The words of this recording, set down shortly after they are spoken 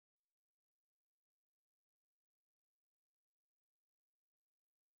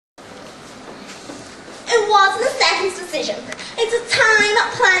it wasn't a seconds decision. It's a time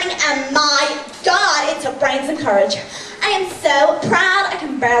planning, and my God, it took brains and courage. I am so proud I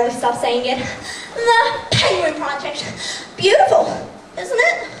can barely stop saying it. The Penguin Project. Beautiful, isn't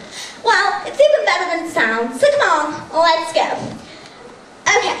it? Well, it's even better than it sounds, so come on, let's go.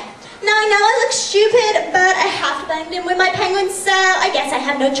 Okay, now I know I look stupid, but I have to blend in with my penguins, so I guess I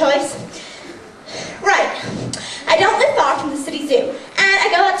have no choice. Right, I don't live far from the city zoo, and I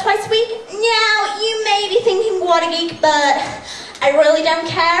go out twice a week. Now, you may be thinking, what a geek, but I really don't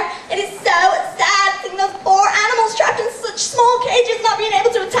care. It is so sad seeing those poor animals trapped in such small cages not being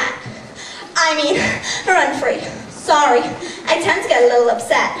able to attack. I mean, run free. Sorry, I tend to get a little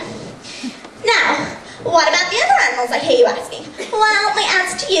upset. Now, what about the other animals, I hear you asking? Well, my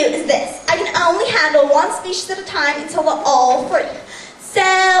answer to you is this. I can only handle one species at a time until they're all free. So,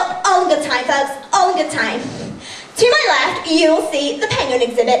 all in good time, folks, all in good time. To my left, you'll see the penguin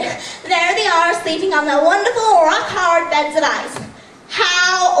exhibit. There they are, sleeping on the wonderful rock-hard beds of ice.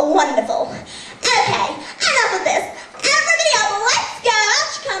 How wonderful. Okay, enough of this. Everybody up, let's go.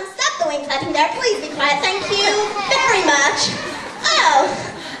 Come, stop the wing clapping there. Please be quiet. Thank you very much. Oh,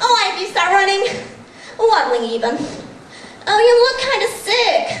 why did you start running? Waddling even. Oh, you look kind of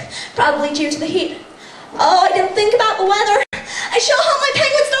sick. Probably due to the heat. Oh, I didn't think about the weather. I sure